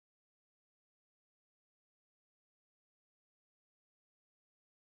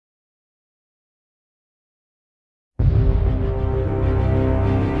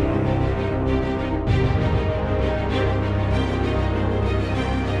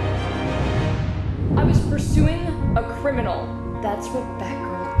pursuing a criminal. That's what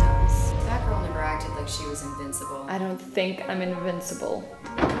Batgirl does. Batgirl never acted like she was invincible. I don't think I'm invincible.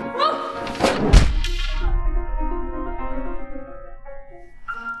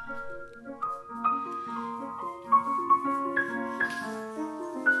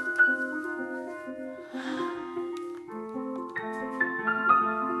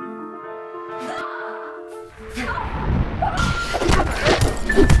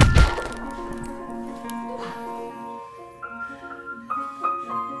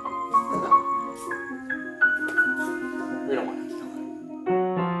 We don't want to kill her.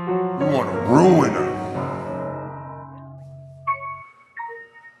 We want to ruin her.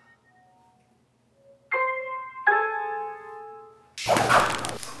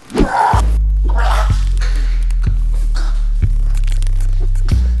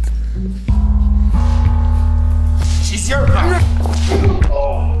 She's your girl.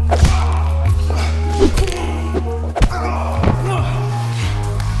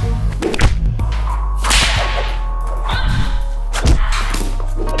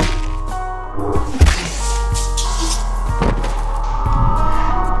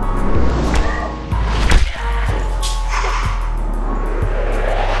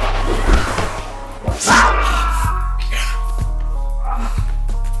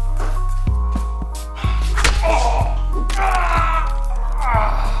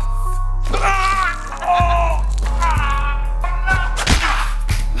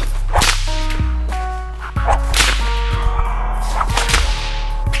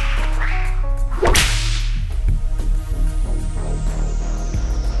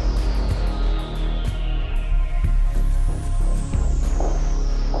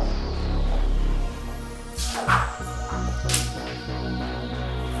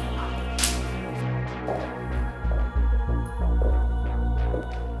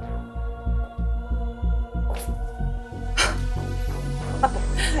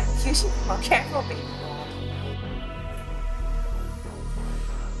 You should be more careful, baby.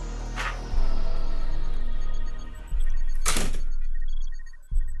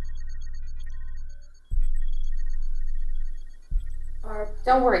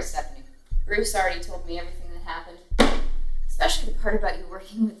 Don't worry, Stephanie. Bruce already told me everything that happened. Especially the part about you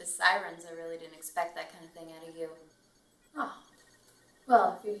working with the sirens. I really didn't expect that kind of thing out of you. Oh.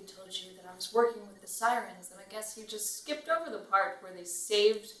 Well, if he told you that I was working with the sirens, then I guess you just skipped over the part where they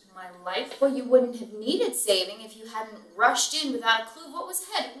saved my life. Well, you wouldn't have needed saving if you hadn't rushed in without a clue of what was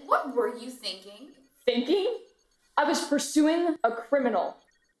ahead. What were you thinking? Thinking? I was pursuing a criminal.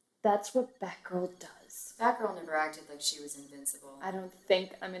 That's what Batgirl does. Batgirl never acted like she was invincible. I don't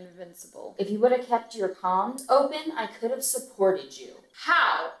think I'm invincible. If you would have kept your comms open, I could have supported you.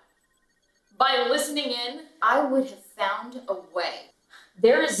 How? By listening in? I would have found a way.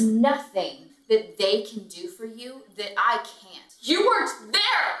 There is nothing that they can do for you that I can't. You weren't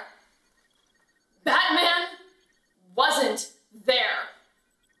there! Batman wasn't there.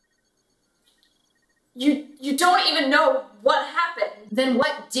 You don't even know what happened. Then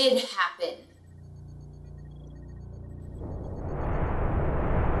what did happen?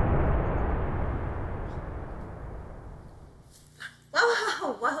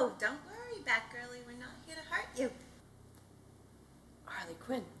 Whoa, don't worry, Batgirlie. We're not here to hurt you. Harley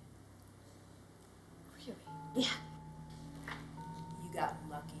Quinn. Really? Yeah. You got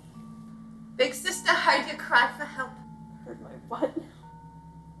lucky. Big sister heard you cry for help. Heard my what?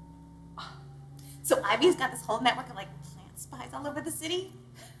 So Ivy's got this whole network of like plant spies all over the city.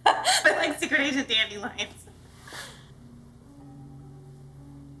 With like secret agent dandelions.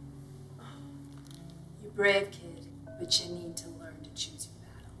 You brave kid, but you need to learn to choose your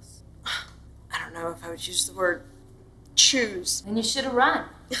battles. I don't know if I would use the word choose. Then you should have run.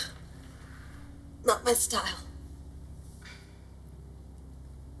 Not my style.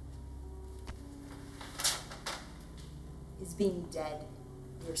 Is being dead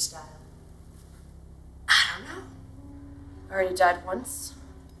your style? I don't know. I already died once.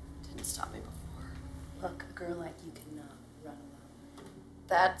 Didn't stop me before. Look, a girl like you cannot run alone.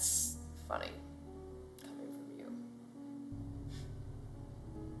 That's funny. Coming from you.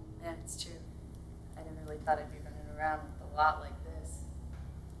 Yeah, it's true. I never really thought I'd be running around with a lot like this.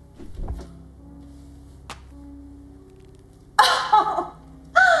 Oh!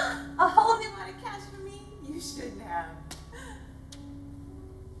 A whole new amount of cash for me? You shouldn't have.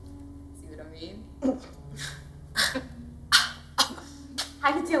 See what I mean? How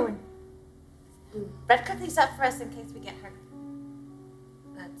you doing? Bread cookies up for us in case we get hurt.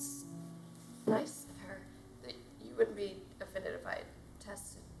 That's nice of her. That you wouldn't be offended if I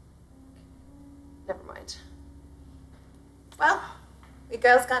tested. Never mind. Well, we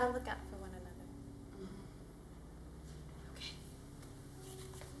girls gotta look out for one another.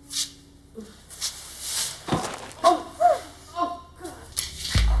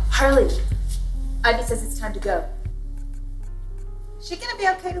 Harley, Ivy says it's time to go. Is she gonna be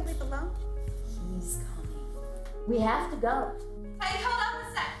okay to leave alone? He's coming. We have to go. Hey, hold on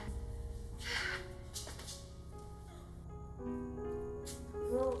a sec.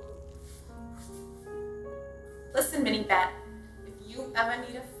 Listen, Mini Bat, if you ever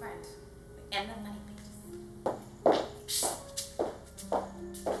need a friend, the end of money pages.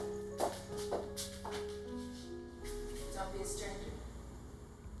 Don't be a stranger.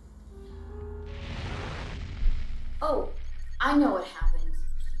 Oh, I know what happened.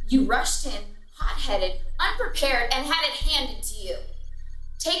 You rushed in, hot-headed, unprepared, and had it handed to you.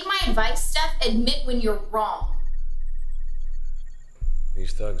 Take my advice, Steph. Admit when you're wrong.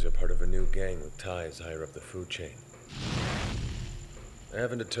 These thugs are part of a new gang with ties higher up the food chain. I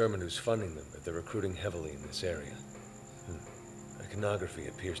haven't determined who's funding them, but they're recruiting heavily in this area. Iconography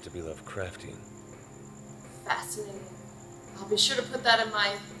appears to be Lovecraftian. Fascinating. I'll be sure to put that in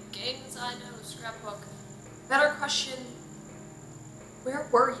my gangs I know scrapbook. Better question, where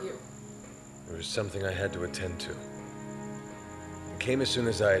were you? There was something I had to attend to. It came as soon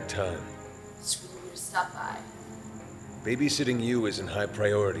as I had time. Sweet of you to stop by. Babysitting you isn't high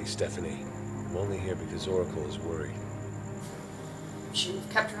priority, Stephanie. I'm only here because Oracle is worried. I'm sure you've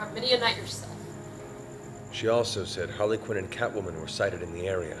kept her up many a night yourself. She also said Harley Quinn and Catwoman were sighted in the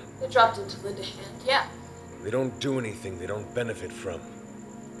area. They dropped into Linda Hand, yeah. They don't do anything they don't benefit from.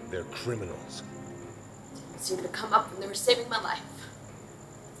 They're criminals. Didn't seem to come up when they were saving my life.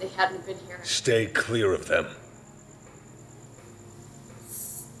 If they hadn't been here. Stay clear of them.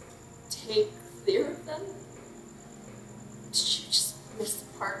 Stay clear of them? Did you just miss the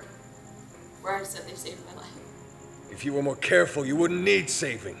part where I said they saved my life? If you were more careful, you wouldn't need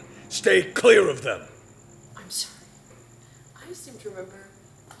saving. Stay clear of them. I'm sorry. I seem to remember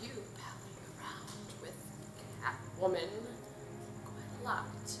you palling around with Catwoman quite a lot.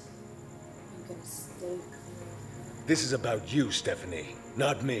 I'm gonna stay clear of her. This is about you, Stephanie,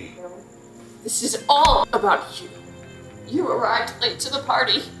 not me. No, this is all about you. You arrived late to the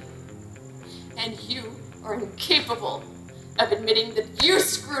party. And you are incapable of admitting that you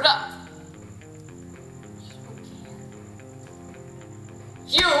screwed up. You don't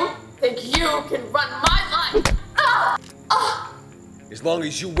care. You think you can run my life. As long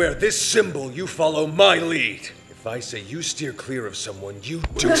as you wear this symbol, you follow my lead. If I say you steer clear of someone, you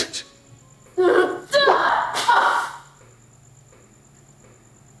do it.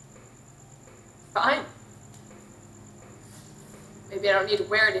 Fine. Maybe I don't need to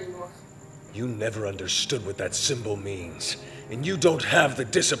wear it anymore. You never understood what that symbol means, and you don't have the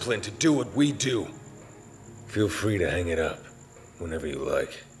discipline to do what we do. Feel free to hang it up whenever you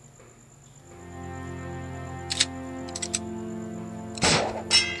like.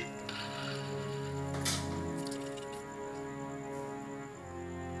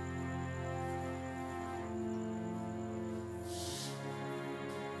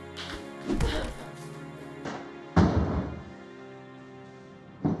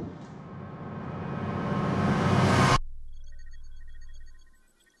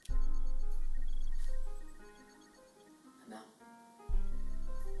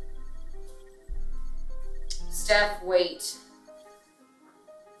 Steph, wait.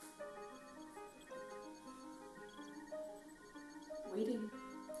 Waiting.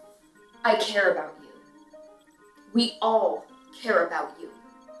 I care about you. We all care about you.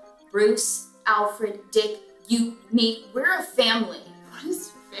 Bruce, Alfred, Dick, you, me, we're a family. What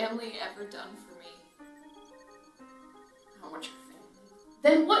has your family ever done for me? I don't want your family.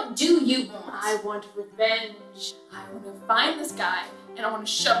 Then what do you want? I want revenge. I want to find this guy, and I want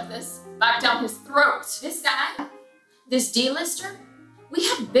to shove this back down his throat. This guy? This D-lister? We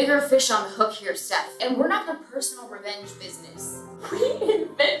have bigger fish on the hook here, Steph, and we're not in the personal revenge business. We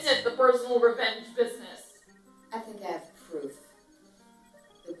invented the personal revenge business. I think I have proof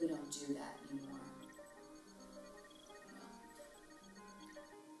that we don't do that anymore.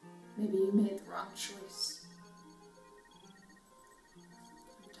 Maybe you made the wrong choice.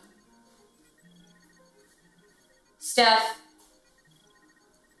 I'm done. Steph.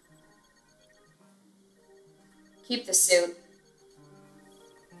 Keep the suit.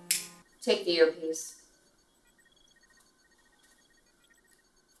 Take the earpiece.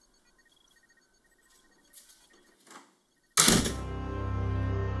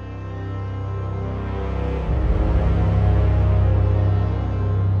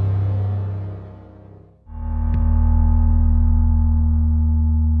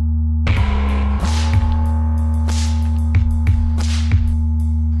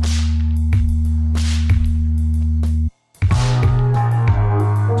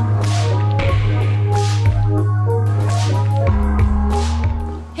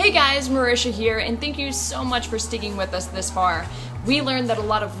 Marisha here, and thank you so much for sticking with us this far. We learned that a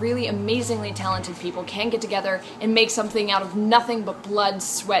lot of really amazingly talented people can get together and make something out of nothing but blood,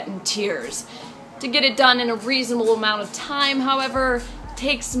 sweat, and tears. To get it done in a reasonable amount of time, however,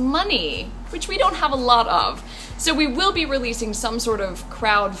 takes money, which we don't have a lot of. So we will be releasing some sort of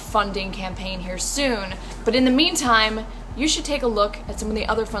crowdfunding campaign here soon, but in the meantime, you should take a look at some of the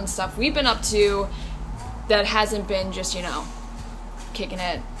other fun stuff we've been up to that hasn't been just, you know, kicking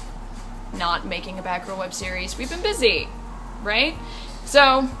it, not making a Batgirl web series. We've been busy, right?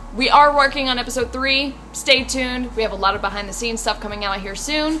 So we are working on episode 3. Stay tuned. We have a lot of behind the scenes stuff coming out here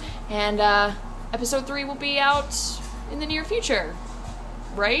soon, and episode 3 will be out in the near future,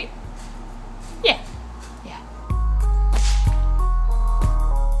 right? Yeah.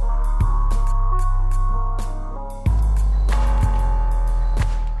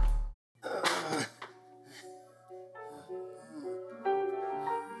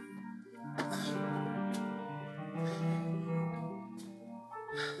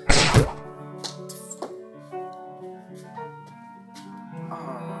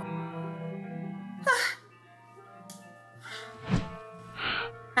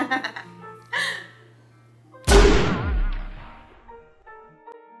 Ha ha ha.